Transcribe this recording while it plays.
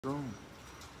room.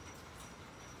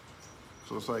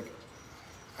 So it's like,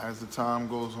 as the time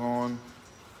goes on,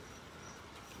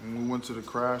 when we went to the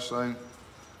crash site,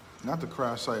 not the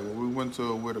crash site, but we went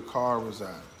to where the car was at.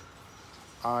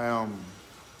 A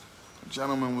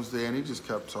gentleman was there and he just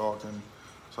kept talking.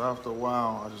 So after a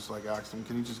while, I just like asked him,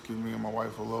 can you just give me and my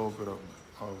wife a little bit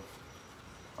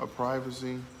of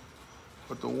privacy?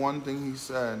 But the one thing he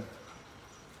said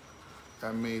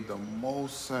that made the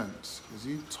most sense, because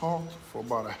he talked for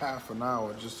about a half an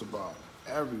hour just about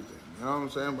everything. You know what I'm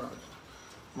saying? But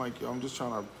I'm like, yo, I'm just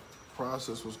trying to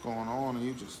process what's going on and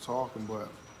you just talking, but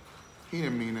he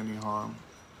didn't mean any harm.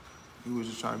 He was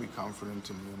just trying to be comforting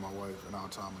to me and my wife in our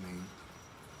time of need.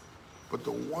 But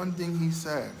the one thing he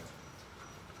said,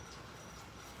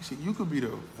 you could be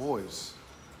the voice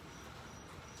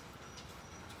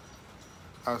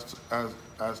as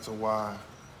to why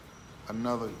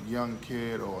another young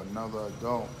kid or another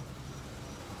adult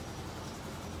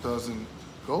doesn't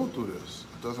go through this,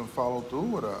 doesn't follow through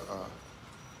with a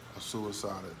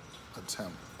suicide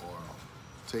attempt or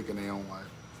taking their own life.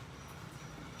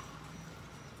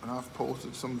 And I've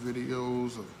posted some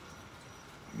videos of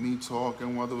me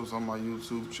talking, whether it was on my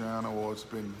YouTube channel or it's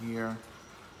been here.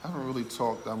 I haven't really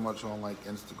talked that much on like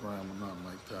Instagram or nothing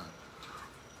like that.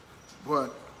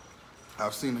 But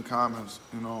I've seen the comments,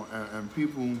 you know, and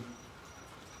people,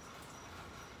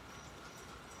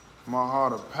 my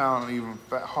heart will pound even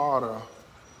harder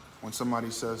when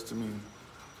somebody says to me,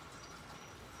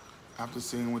 after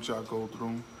seeing what y'all go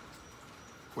through,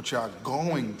 what y'all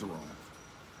going through,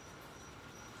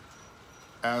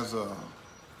 as a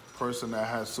person that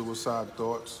has suicide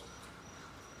thoughts,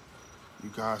 you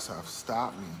guys have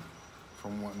stopped me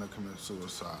from wanting to commit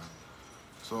suicide.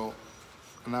 So,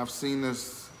 and I've seen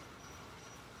this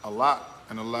a lot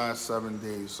in the last 7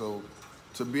 days. So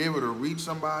to be able to reach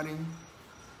somebody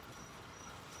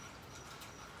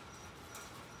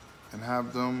and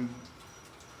have them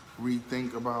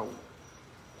rethink about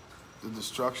the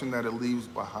destruction that it leaves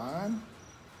behind,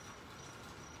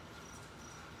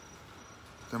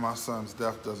 then my son's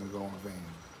death doesn't go in vain.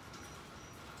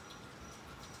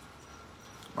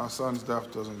 My son's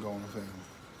death doesn't go in vain.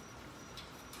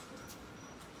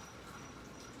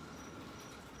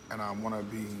 And I want to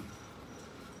be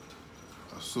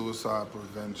a suicide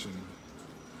prevention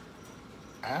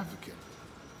advocate.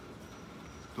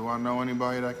 Do I know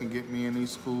anybody that can get me in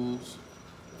these schools?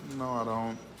 No, I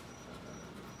don't.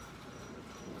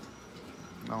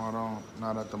 No, I don't.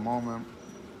 Not at the moment.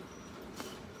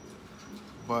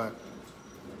 But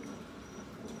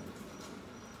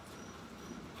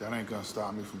that ain't gonna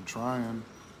stop me from trying,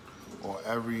 or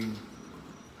every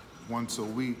once a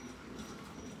week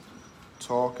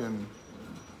talking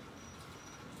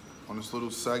on this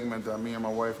little segment that me and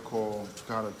my wife call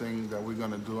kind of thing that we're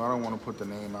gonna do. I don't wanna put the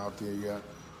name out there yet,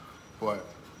 but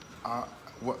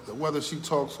whether she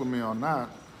talks with me or not,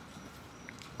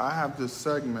 I have this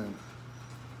segment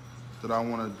that I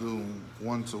wanna do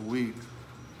once a week,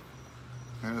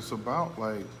 and it's about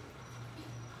like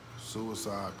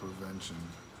suicide prevention,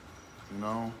 you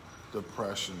know,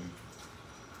 depression,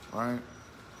 right?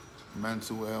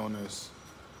 Mental illness,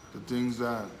 the things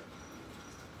that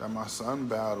my son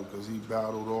battled, because he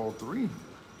battled all three.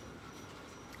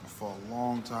 For a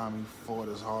long time, he fought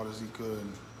as hard as he could.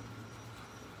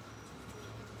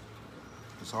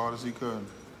 As hard as he could.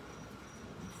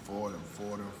 He fought and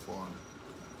fought and fought.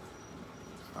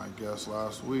 I guess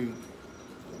last week,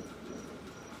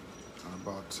 at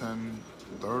about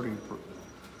 10:30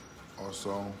 or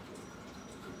so,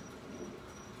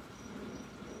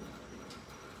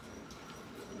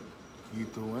 he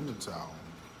threw in the towel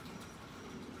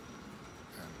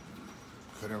and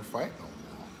couldn't fight no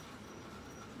more.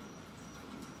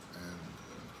 And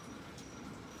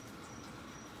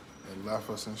it left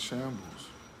us in shambles.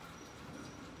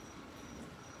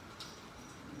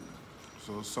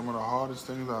 So some of the hardest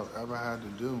things I've ever had to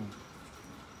do,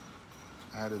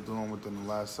 I had to do them within the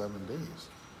last 7 days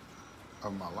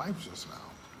of my life just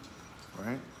now,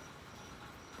 right?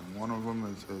 And one of them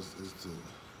is to,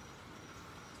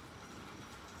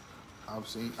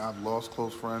 I've lost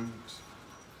close friends.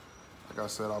 Like I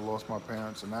said, I lost my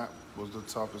parents, and that was the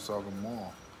toughest of them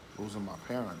all, losing my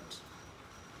parents.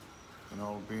 You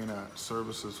know, being at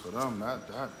services for them, that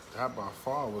by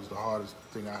far was the hardest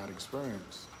thing I had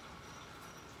experienced.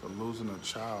 But losing a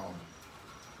child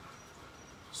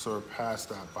surpassed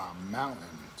that by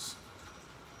mountains.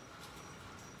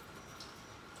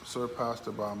 Surpassed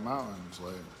it by mountains,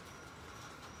 like.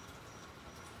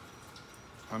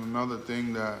 And another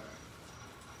thing that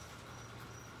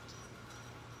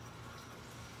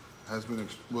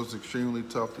was extremely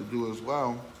tough to do as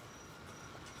well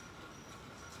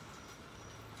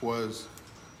was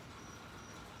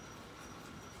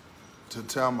to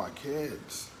tell my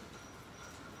kids,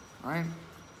 right?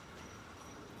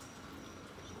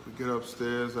 We get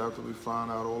upstairs after we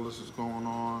find out all this is going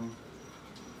on.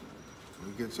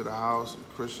 We get to the house, and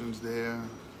Christian's there.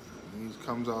 And he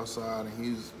comes outside and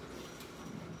he's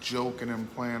joking and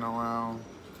playing around.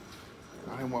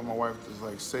 I didn't want my wife to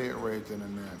like say it right then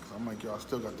and there, because I'm like, yo, I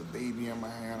still got the baby in my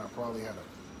hand. I probably had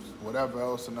whatever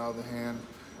else in the other hand.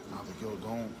 And I was like, yo,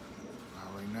 not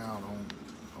right now.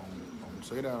 Don't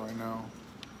say that right now.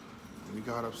 And we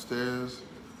got upstairs.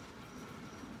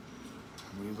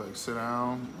 And we like sit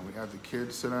down, and we had the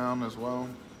kids sit down as well.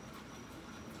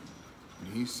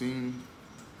 And he seen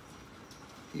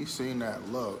that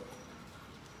look.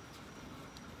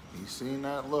 He seen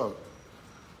that look.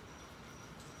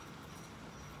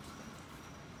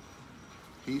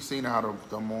 He seen how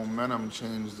the momentum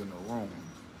changed in the room.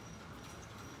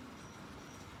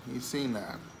 He seen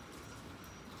that.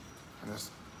 And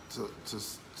it's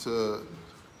to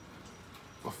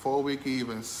before we could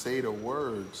even say the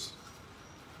words,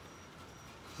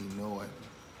 he knew it.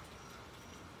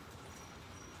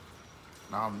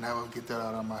 And I'll never get that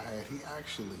out of my head. He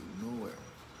actually knew it.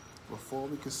 Before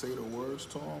we could say the words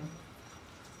to him,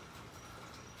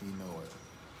 he knew it.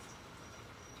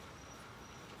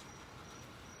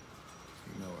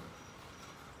 He knew it.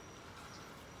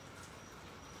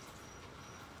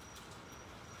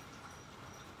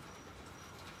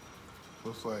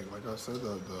 Looks like I said,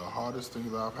 the hardest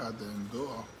things I've had to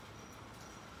endure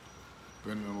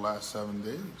been in the last 7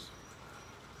 days.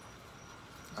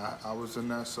 I was in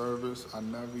that service. I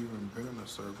never even been in a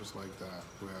service like that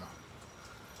where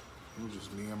it was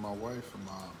just me and my wife and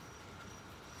my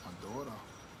daughter.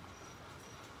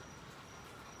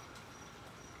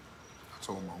 I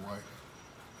told my wife,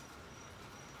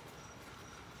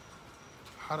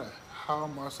 how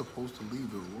am I supposed to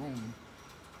leave the room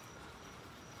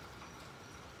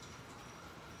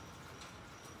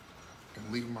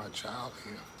and leave my child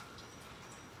here?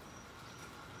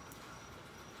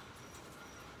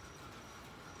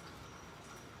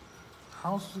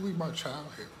 How am I supposed to leave my child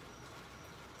here?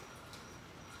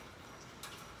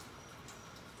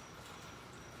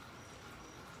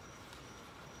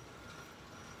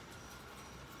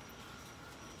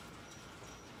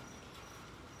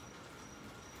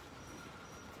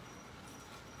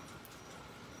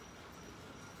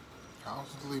 How am I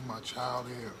supposed to leave my child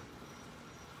here?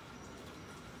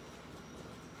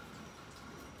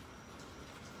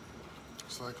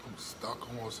 It's like I'm stuck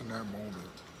almost in that moment.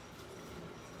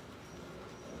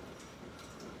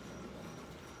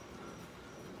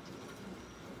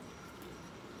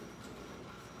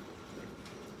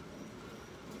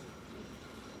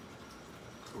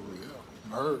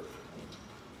 I'm hurt.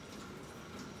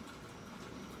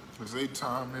 There's 8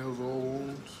 time heals all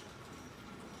wounds.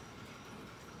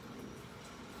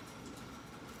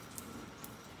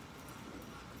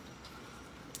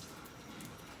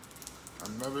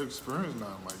 I've never experienced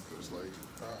nothing like this. Like,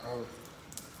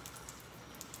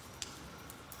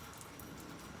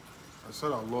 I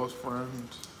said, I lost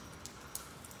friends.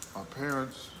 My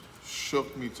parents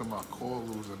shook me to my core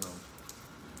losing them.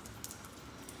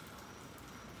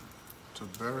 To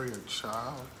bury a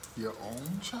child, your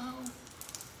own child?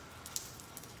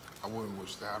 I wouldn't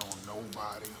wish that on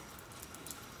nobody.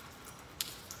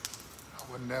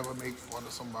 I would never make fun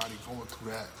of somebody going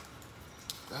through that.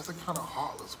 That's the kind of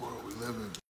heartless world we live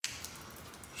in.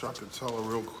 Wish I could tell her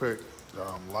real quick that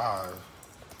I'm live.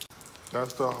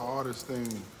 That's the hardest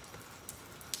thing.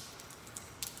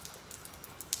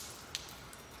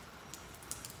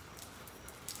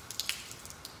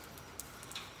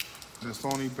 It's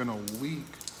only been a week.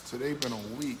 Today been a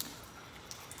week.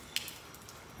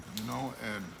 You know,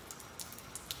 and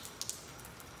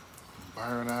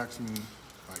Byron asked me,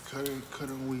 like,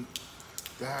 couldn't we,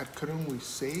 Dad, couldn't we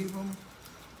save him?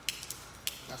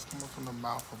 That's coming from the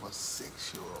mouth of a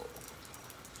 6-year-old.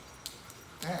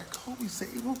 Dad, couldn't we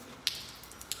save him?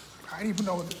 I didn't even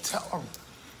know what to tell him.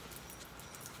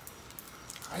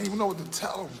 I didn't even know what to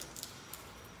tell him.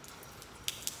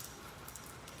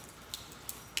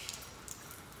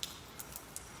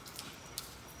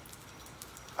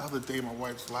 The other day, my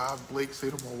wife's live. Blake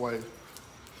said to my wife,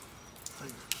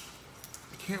 like,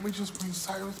 can't we just bring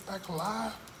Cyrus back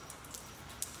alive?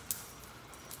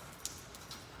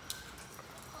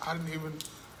 I didn't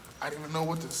even know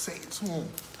what to say to him.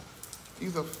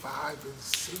 These are 5 and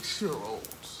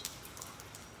 6-year-olds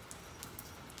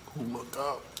who look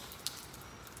up,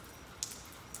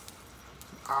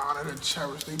 honor and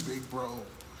cherish their big bro.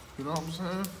 You know what I'm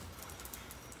saying?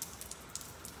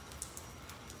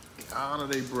 They honor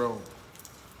their bro.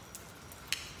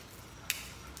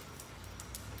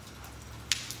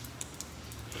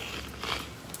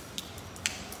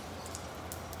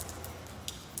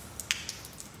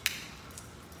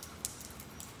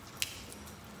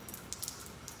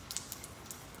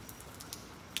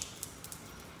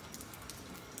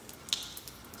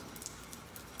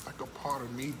 part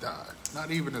of me died.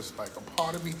 Not even it's like a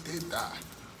part of me did die.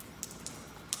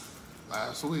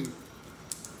 Last week,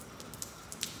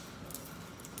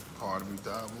 part of me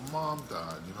died when mom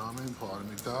died, you know what I mean? Part of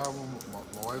me died when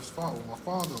my wife's father, when my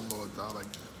father-in-law died. Like,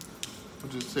 I'm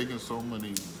just taking so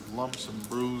many lumps and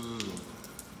bruises,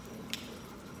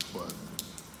 but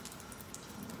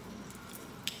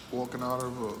walking out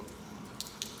of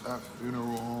that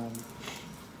funeral home,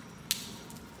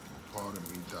 part of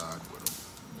me died with him.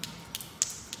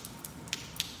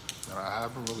 And I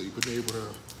haven't really been able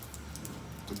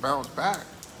to bounce back.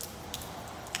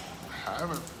 I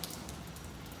haven't.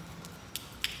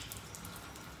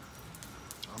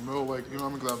 I know, like, you know what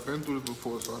I mean? Because I've been through this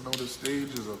before, so I know the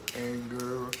stages of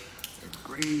anger and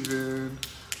grieving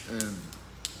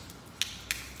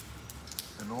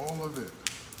and all of it.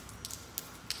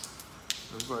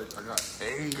 It's like I got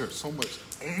anger, so much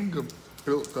anger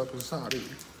built up inside of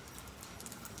me.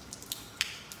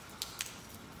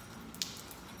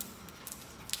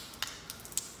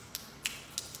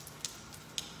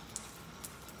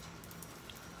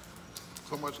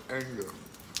 So much anger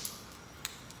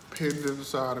pinned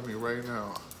inside of me right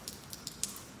now.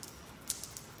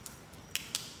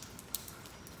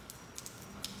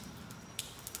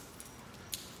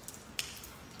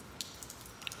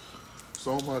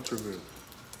 So much of it.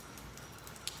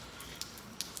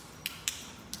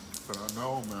 But I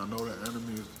know, man, I know the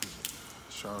enemy is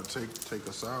trying to take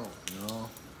us out, you know?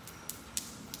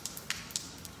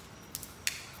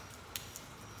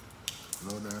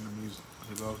 I know the enemy's,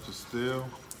 he loves to steal,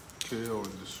 kill,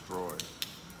 and destroy.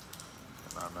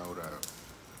 And I know that.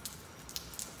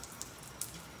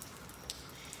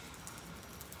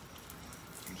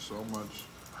 And so much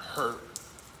hurt.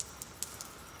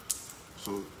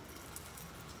 So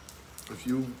if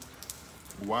you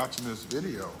watching this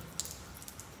video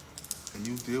and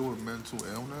you deal with mental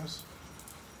illness,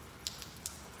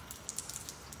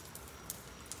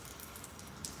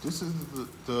 this is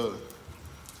the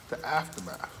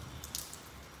aftermath.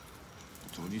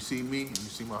 So when you see me and you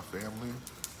see my family,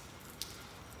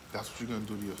 that's what you're gonna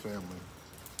do to your family.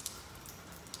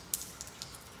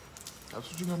 That's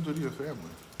what you're gonna do to your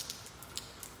family.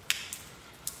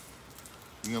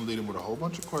 You're gonna lead them with a whole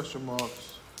bunch of question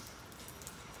marks,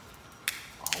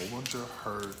 a whole bunch of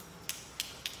hurt,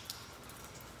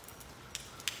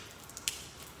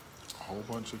 a whole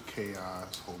bunch of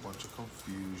chaos, a whole bunch of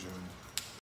confusion.